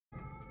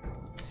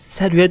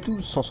Salut à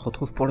tous, on se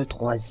retrouve pour le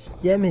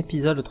troisième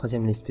épisode, le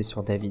troisième let's play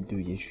sur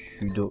Douillet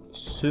Judo,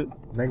 ce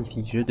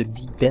magnifique jeu de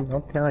Big Ben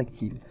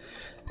interactive.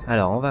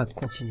 Alors on va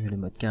continuer le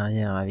mode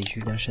carrière avec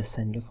Julien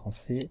Chassagne le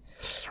français.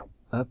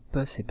 Hop,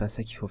 c'est pas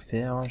ça qu'il faut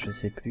faire, je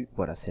sais plus,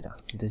 voilà c'est là,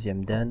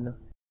 deuxième Dan.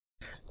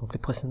 Donc le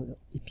précédent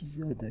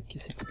épisode,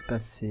 qu'est-ce qui s'est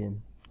passé?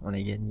 On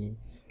a gagné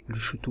le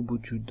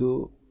Douillet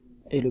Judo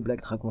et le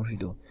Black Dragon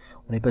Judo.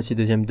 On est passé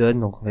deuxième Dan,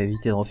 donc on va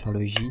éviter de refaire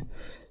le J.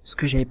 Ce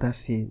que j'avais pas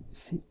fait,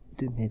 c'est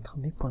de mettre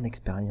mes points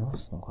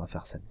d'expérience, donc on va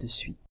faire ça de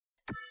suite.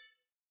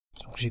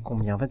 Donc j'ai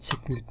combien? 27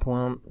 000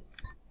 points.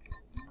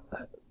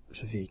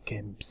 Je vais quand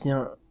même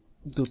bien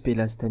doper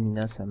la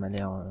stamina, ça m'a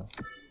l'air...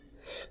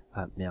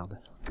 Ah merde,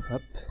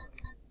 hop.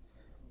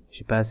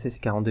 J'ai pas assez,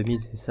 c'est 42 000,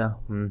 c'est ça.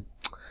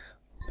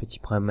 Petit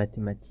problème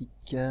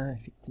mathématique,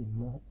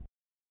 effectivement.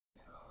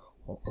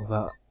 Bon, on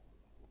va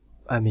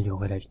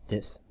améliorer la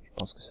vitesse, je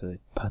pense que ça va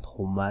être pas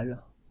trop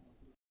mal.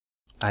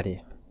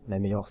 Allez, on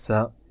améliore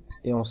ça,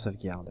 et on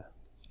sauvegarde.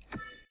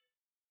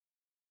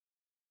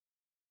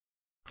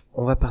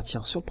 On va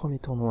partir sur le premier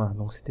tournoi,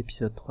 donc cet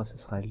épisode 3, ça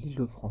sera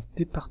l'Île-de-France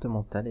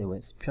départementale, et ouais,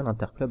 c'est plus un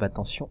interclub,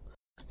 attention,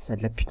 ça a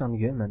de la putain de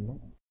gueule maintenant.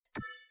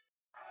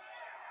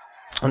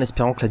 En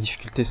espérant que la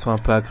difficulté soit un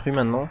peu accrue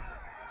maintenant,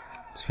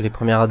 parce que les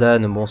premières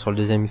danes, bon, sur le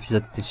deuxième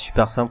épisode, c'était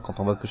super simple, quand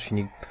on voit que je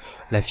finis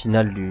la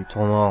finale du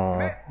tournoi en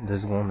 2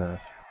 secondes,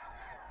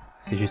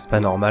 c'est juste pas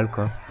normal,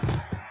 quoi.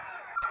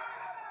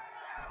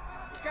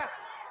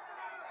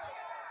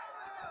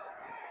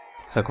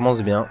 Ça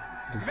commence bien,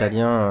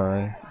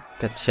 l'italien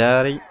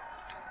Cacciari,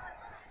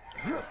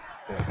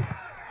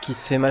 qui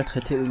se fait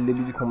maltraiter dès le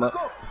début du combat.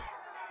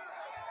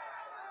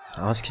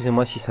 Alors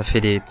excusez-moi si ça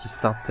fait des petits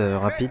starts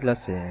rapides là,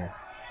 c'est...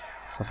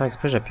 Sans faire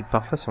exprès, j'appuie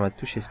parfois sur ma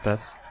touche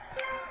espace.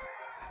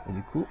 Et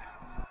du coup,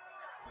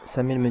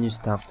 ça met le menu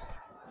start.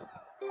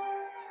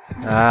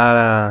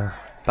 Voilà,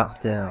 par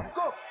terre.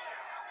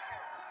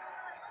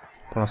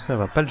 Pour l'instant, elle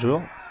voit pas le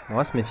jour. On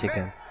va se méfier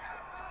quand même.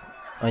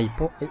 Un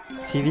ippon est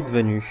si vite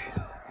venu.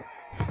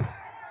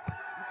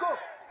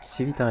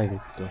 Si vite arrivé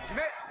plutôt.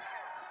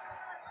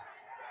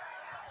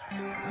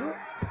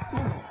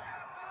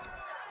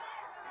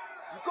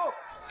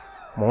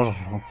 Bon,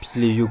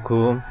 j'empile les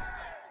Yuko.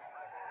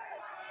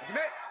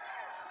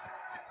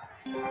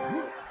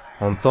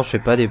 En même temps, je fais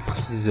pas des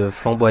prises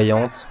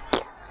flamboyantes.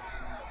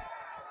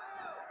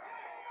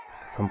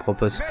 Ça me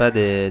propose pas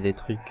des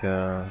trucs...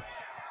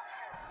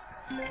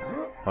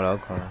 Voilà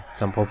quoi.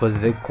 Ça me propose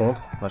des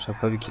contres. À chaque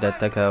fois, vu qu'il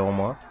attaque avant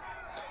moi.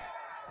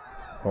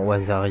 Bon,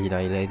 waza, il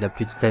a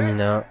plus de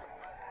stamina.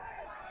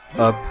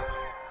 Hop.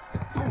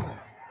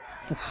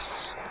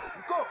 Ouf.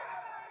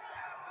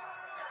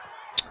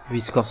 Lui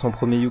il score son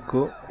premier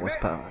Yuko. Bon, c'est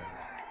pas...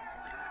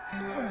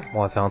 Bon,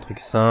 on va faire un truc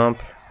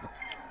simple.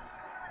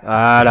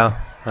 Voilà.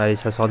 Allez,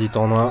 ça sort du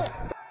tournoi.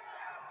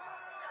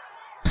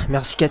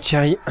 Merci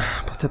Cacciari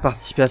pour ta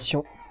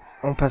participation.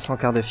 On passe en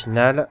quart de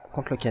finale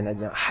contre le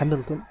Canadien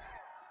Hamilton.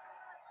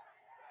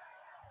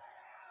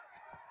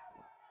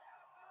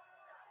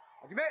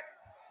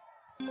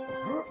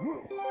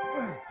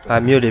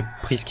 Ah, mieux les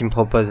prises qu'il me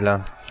propose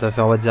là. Ça doit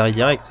faire waza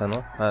direct ça,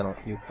 non? Ah non,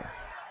 Yuko.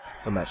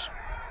 Dommage.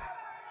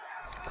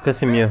 En tout cas,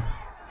 c'est mieux.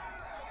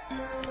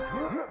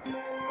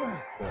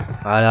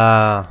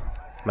 Voilà.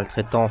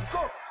 Maltraitance.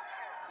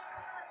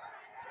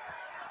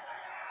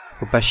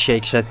 Faut pas chier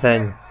avec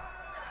Chassagne.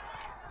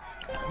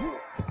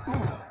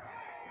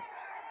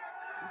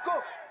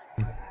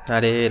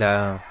 Allez,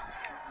 là.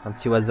 Un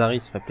petit wazari,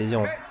 ça fait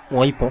plaisir.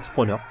 Ou un ippon, je suis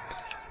preneur.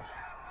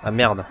 Ah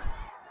merde.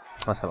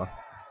 Ah, ça va.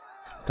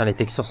 Putain, les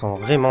textures sont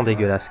vraiment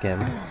dégueulasses quand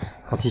même.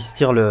 Quand il se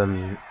tire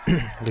le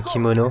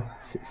kimono,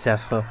 c'est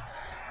affreux.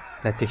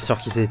 La texture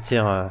qui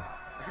s'étire,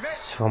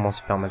 c'est vraiment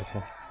super mal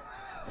fait.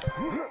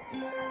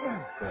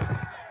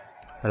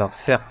 Alors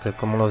certes,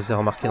 comme on l'a faisait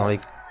remarquer dans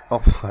les... Oh,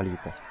 allez,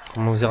 bon.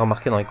 Comme on vous a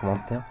remarqué dans les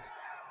commentaires,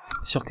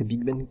 c'est sûr que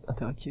Big Ben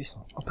Interactive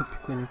sont un peu plus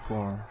connus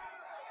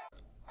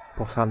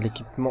pour faire de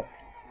l'équipement,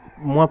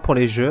 moins pour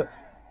les jeux,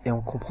 et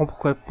on comprend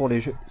pourquoi pour les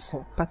jeux ils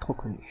sont pas trop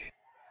connus.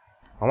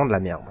 Vraiment de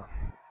la merde.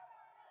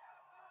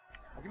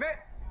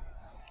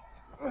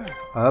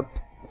 Hop,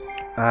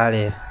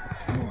 allez,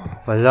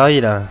 Vasari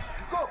là.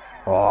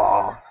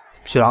 Oh,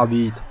 monsieur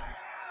l'arbitre.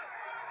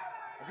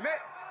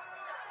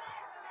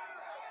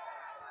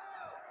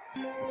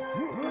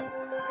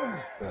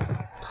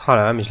 Oh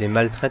là là, mais je les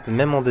maltraite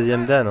même en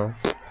deuxième dan. Hein.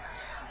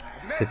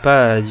 C'est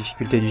pas la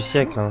difficulté du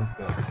siècle. Hein.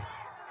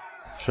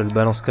 Je le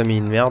balance comme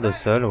une merde au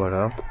sol,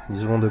 voilà.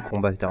 10 secondes de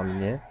combat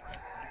terminé.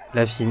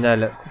 La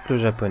finale contre le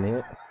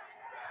japonais.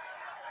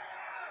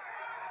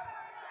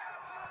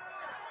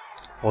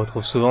 On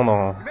retrouve souvent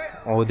en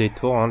haut des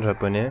tours, hein, le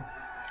japonais.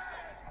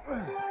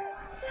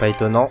 Pas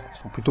étonnant, ils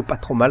sont plutôt pas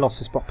trop mal dans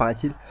ce sport,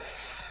 paraît-il.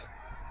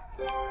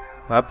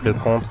 Hop, le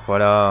contre,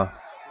 voilà.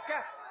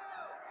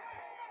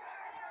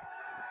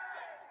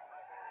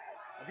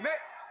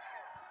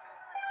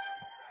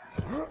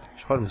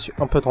 Je crois que je me suis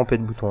un peu trompé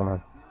de bouton là.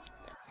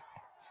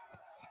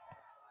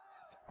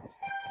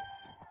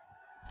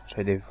 Je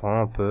vais défendre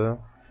un peu.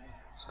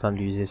 C'est en train de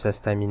lui user sa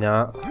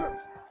stamina.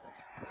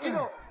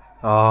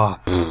 Oh,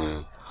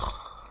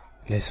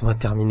 Laisse-moi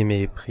terminer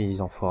mes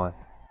prises, enfoiré.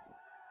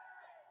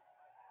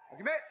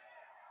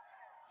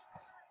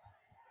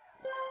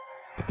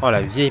 Oh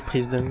la vieille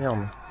prise de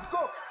merde.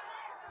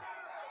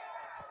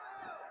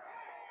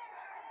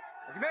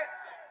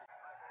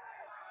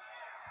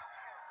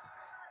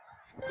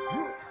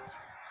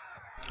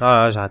 Ah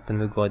là, j'arrête pas de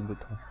me gourer de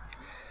boutons.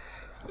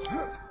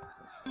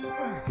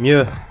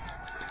 Mieux.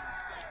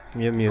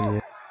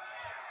 Mieux.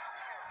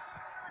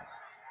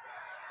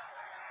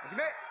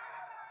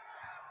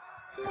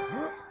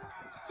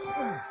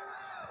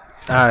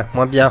 Ah,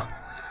 moins bien.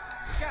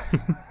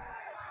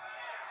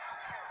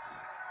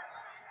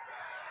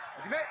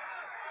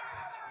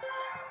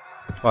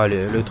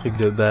 Allez, le truc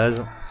de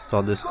base,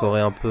 histoire de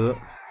scorer un peu.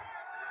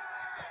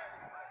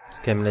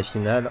 C'est quand même la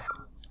finale.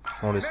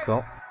 Changeons le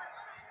score.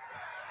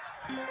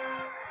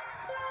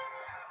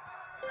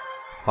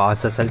 Ah,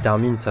 ça le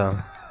termine, ça.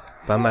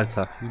 C'est pas mal,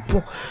 ça.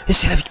 Bon, et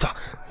c'est la victoire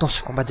dans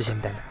ce combat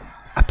deuxième dan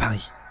à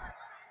Paris.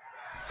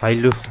 Enfin,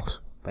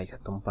 Île-de-France. Pas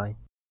exactement Paris.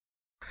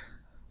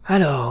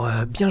 Alors,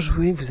 bien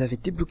joué, vous avez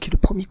débloqué le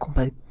premier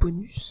combat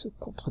bonus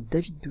contre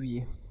David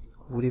Douillet.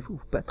 Voulez-vous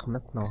vous battre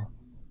maintenant?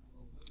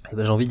 Eh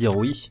ben, j'ai envie de dire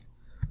oui.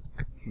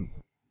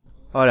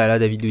 Oh là là,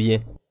 David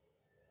Douillet.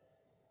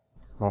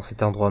 Bon,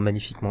 c'est un endroit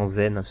magnifiquement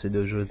zen, ce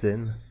dojo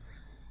zen.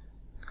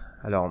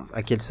 Alors,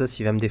 à quelle sauce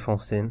il va me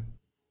défoncer?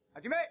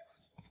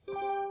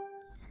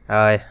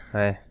 Ah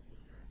ouais.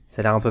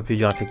 Ça a l'air un peu plus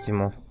dur,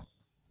 effectivement.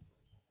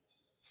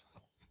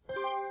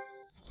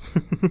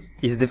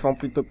 Il se défend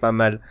plutôt pas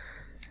mal.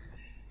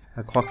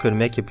 À croire que le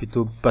mec est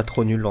plutôt pas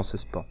trop nul dans ce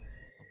sport.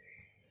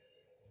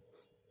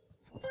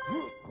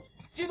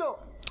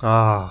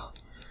 Ah.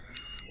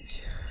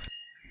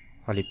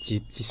 Oh, les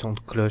petits sons de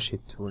cloche et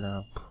tout,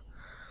 là.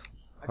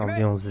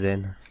 Ambiance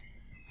zen.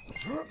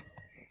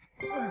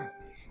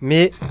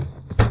 Mais,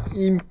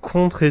 il me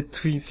contre et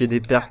tout, il fait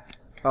des percs.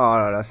 Oh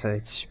là là, ça va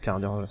être super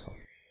dur, je le sens.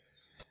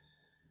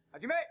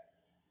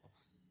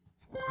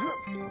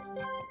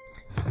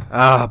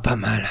 Ah, pas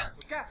mal.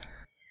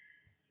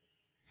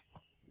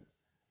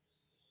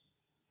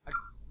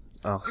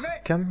 Alors,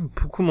 c'est quand même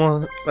beaucoup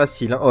moins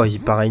facile, hein. Oh, il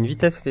part à une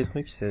vitesse, les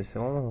trucs, c'est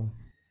vraiment...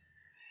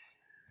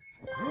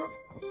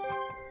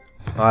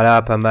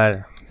 Voilà, pas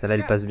mal. Celle-là,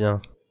 elle passe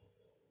bien.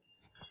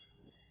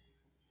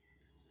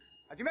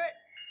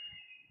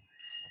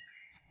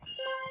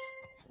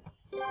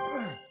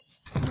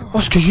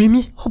 Oh, ce que j'ai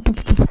mis!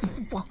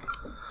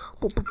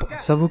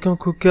 Ça vaut qu'un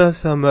coca,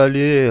 ça m'a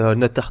allé.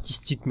 Note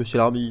artistique, monsieur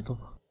l'arbitre.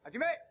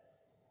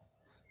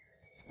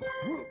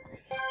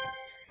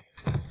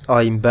 Oh,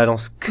 il me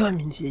balance comme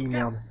une vieille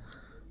merde.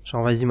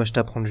 Genre, vas-y, moi je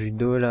t'apprends le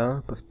judo,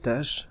 là. Pauvre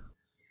tâche.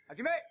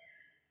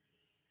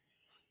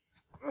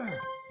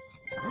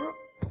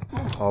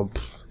 Oh,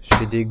 je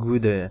fais des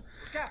goods.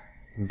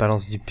 Il me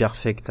balance du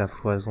perfect à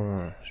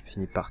foison. Je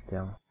finis par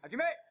terre.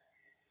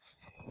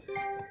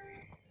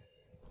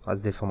 On va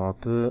se défendre un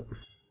peu.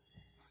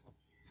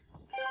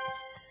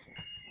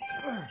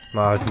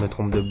 Ah, je me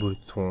trompe de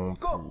bouton.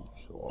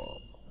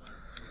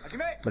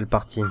 Belle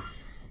partie.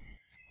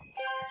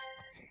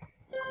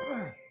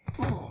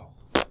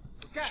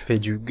 Je fais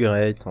du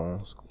great en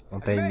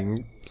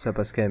timing. Ça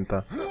passe quand même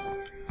pas.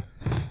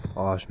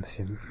 Oh, je me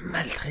fais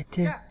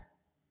maltraiter.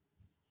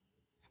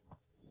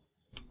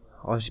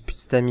 Oh, j'ai plus de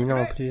stamina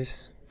en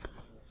plus.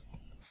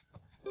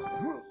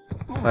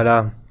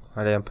 Voilà.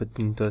 Allez, un peu de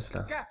puntos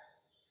là.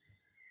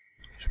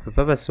 Je peux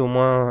pas passer au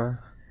moins...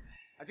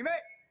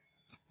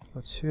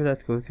 au-dessus là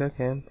de coca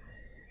quand même.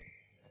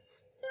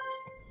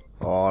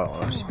 Oh alors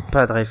là, j'ai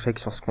pas de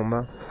réflexe sur ce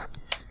combat.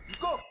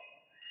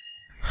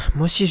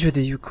 Moi aussi je veux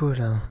des Yuko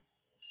là.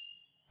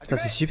 Putain,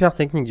 c'est super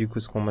technique du coup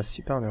ce combat, c'est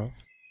super bien.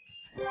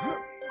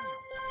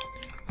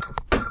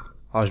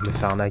 Oh, je me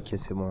fais arnaquer,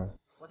 c'est bon.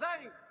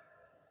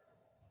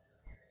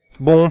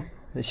 Bon,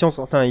 et si on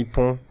sortait un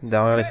ippon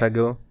derrière les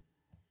fagots?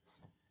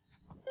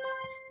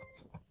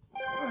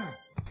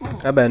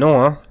 Ah bah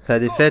non, hein, c'est la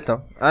défaite,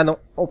 hein. Ah non,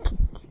 oh.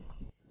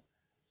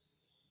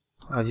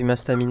 Ah, vu ma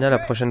stamina, la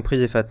prochaine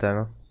prise est fatale.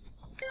 Hein.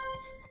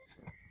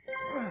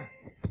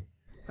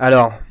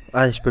 Alors,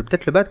 ah, je peux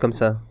peut-être le battre comme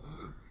ça.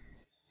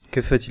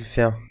 Que faut-il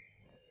faire?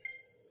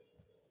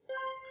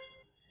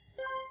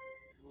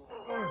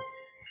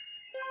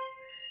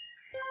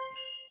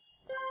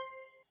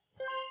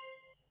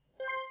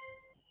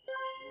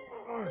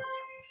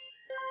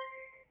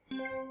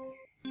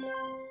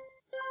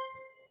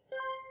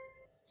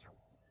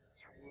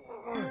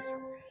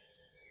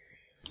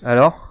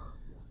 Alors?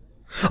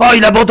 Oh,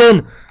 il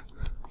abandonne!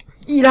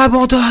 Il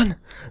abandonne!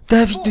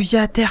 David Douillet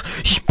à terre!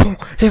 Ippon!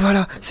 Et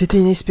voilà, c'était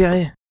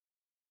inespéré.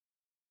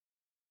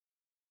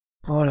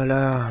 Oh là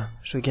là,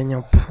 je gagne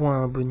un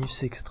point, un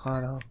bonus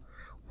extra là.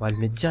 On va le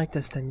mettre direct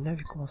à stamina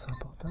vu comment c'est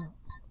important.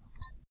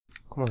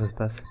 Comment ça se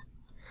passe?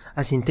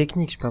 Ah, c'est une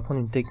technique, je peux apprendre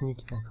une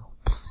technique, d'accord.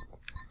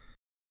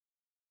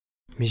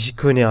 Mais j'y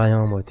connais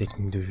rien, moi,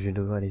 technique de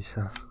judo, allez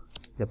ça.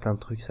 Il y a plein de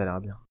trucs, ça a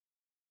l'air bien.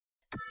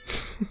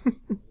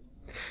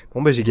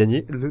 Bon bah j'ai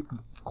gagné le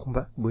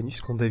combat bonus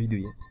contre David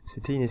Douillet.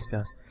 C'était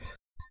inespéré.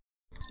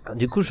 Alors,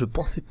 du coup je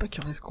pensais pas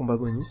qu'il y aurait ce combat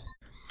bonus.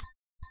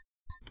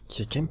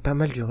 qui a quand même pas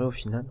mal duré au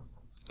final.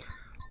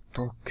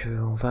 Donc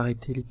on va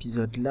arrêter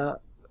l'épisode là.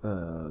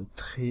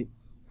 Très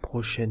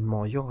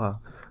prochainement il y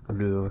aura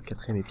le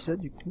 4e épisode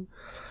du coup,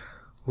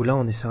 où là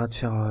on essaiera de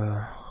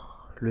faire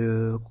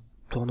le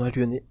tournoi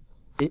lyonnais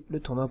et le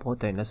tournoi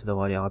Bretagne. Là ça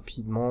devrait aller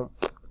rapidement,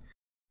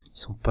 ils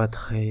sont pas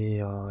très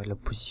la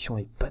position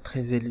est pas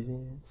très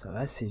élevée, ça va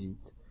assez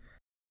vite,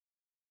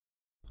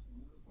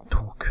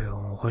 donc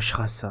on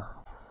rushera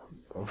ça.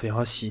 On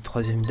verra si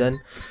 3ème dan,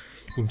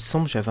 il me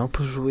semble que j'avais un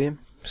peu joué,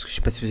 parce que je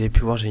sais pas si vous avez pu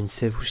voir, j'ai une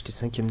save où j'étais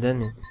 5ème dan,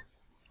 mais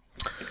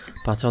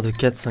à partir de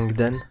 4-5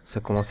 dan, ça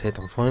commence à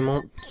être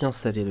vraiment bien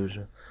salé le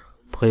jeu.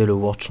 Après le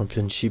World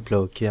Championship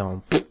là au Caire,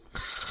 hein,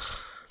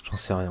 j'en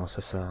sais rien,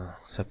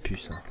 ça pue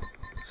ça.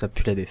 Ça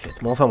pue la défaite.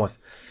 Bon enfin bref.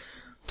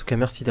 En tout cas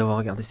merci d'avoir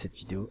regardé cette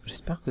vidéo,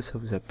 j'espère que ça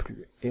vous a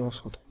plu et on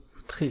se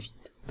retrouve très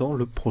vite dans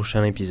le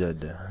prochain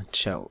épisode.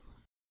 Ciao.